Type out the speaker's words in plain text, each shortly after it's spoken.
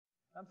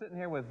I'm sitting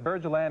here with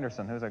Virgil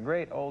Anderson, who's a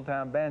great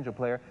old-time banjo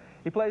player.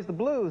 He plays the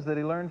blues that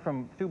he learned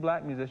from two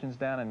black musicians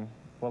down in,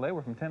 well, they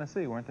were from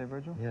Tennessee, weren't they,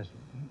 Virgil? Yes,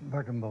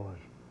 Bertrams boys.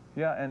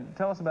 Yeah, and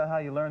tell us about how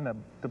you learned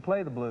to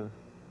play the blues.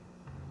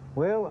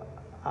 Well,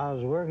 I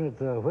was working at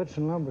the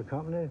Whitson Lumber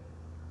Company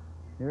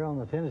here on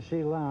the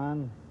Tennessee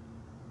line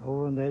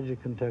over on the edge of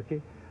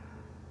Kentucky.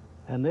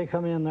 And they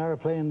come in there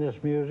playing this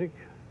music,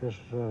 this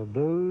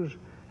blues,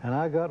 and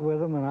I got with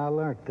them and I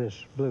learned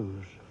this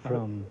blues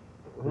from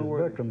the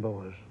Bertrams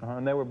boys.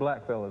 And they were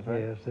black fellas,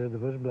 right? Yes, there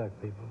was black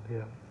people,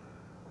 yeah.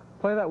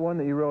 Play that one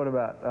that you wrote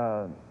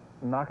about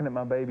knocking at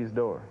my baby's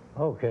door.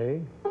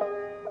 Okay.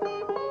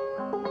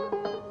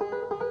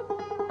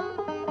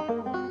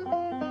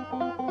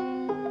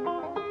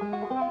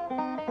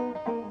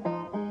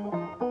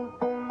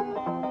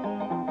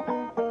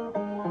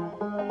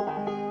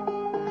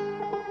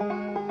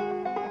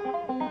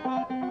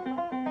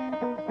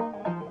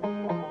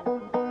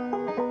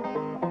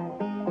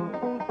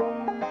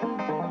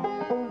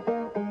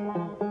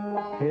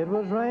 It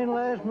was rain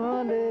last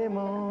Monday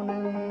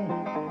morning.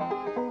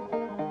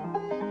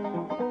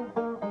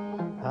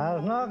 I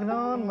was knocking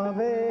on my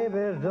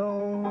baby's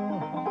door.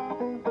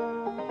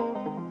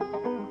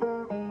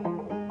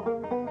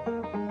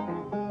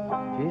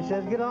 She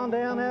says, get on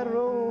down that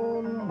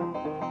road.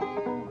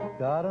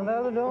 God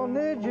another don't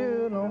need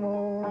you no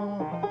more.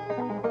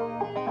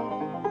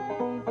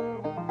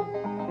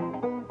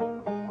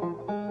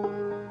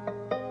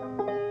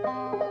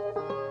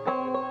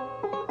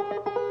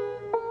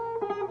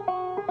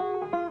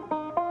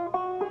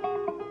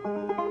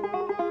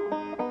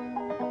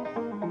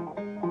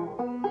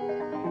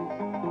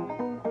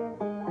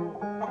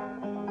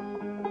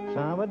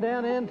 Somewhere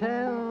down in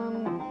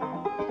town,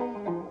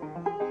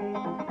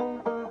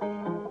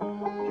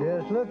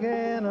 just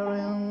looking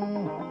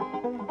around.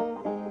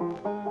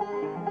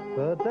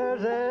 But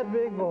there's that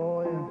big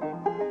boy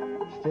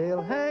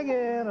still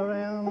hanging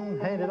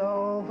around. Ain't it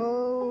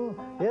awful?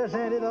 Yes,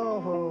 ain't it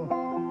awful?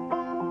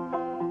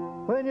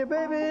 When your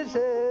baby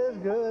says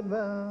goodbye.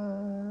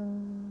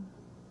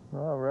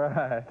 All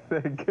right.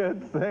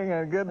 Good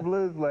singing, good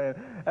blues playing.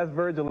 That's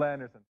Virgil Anderson.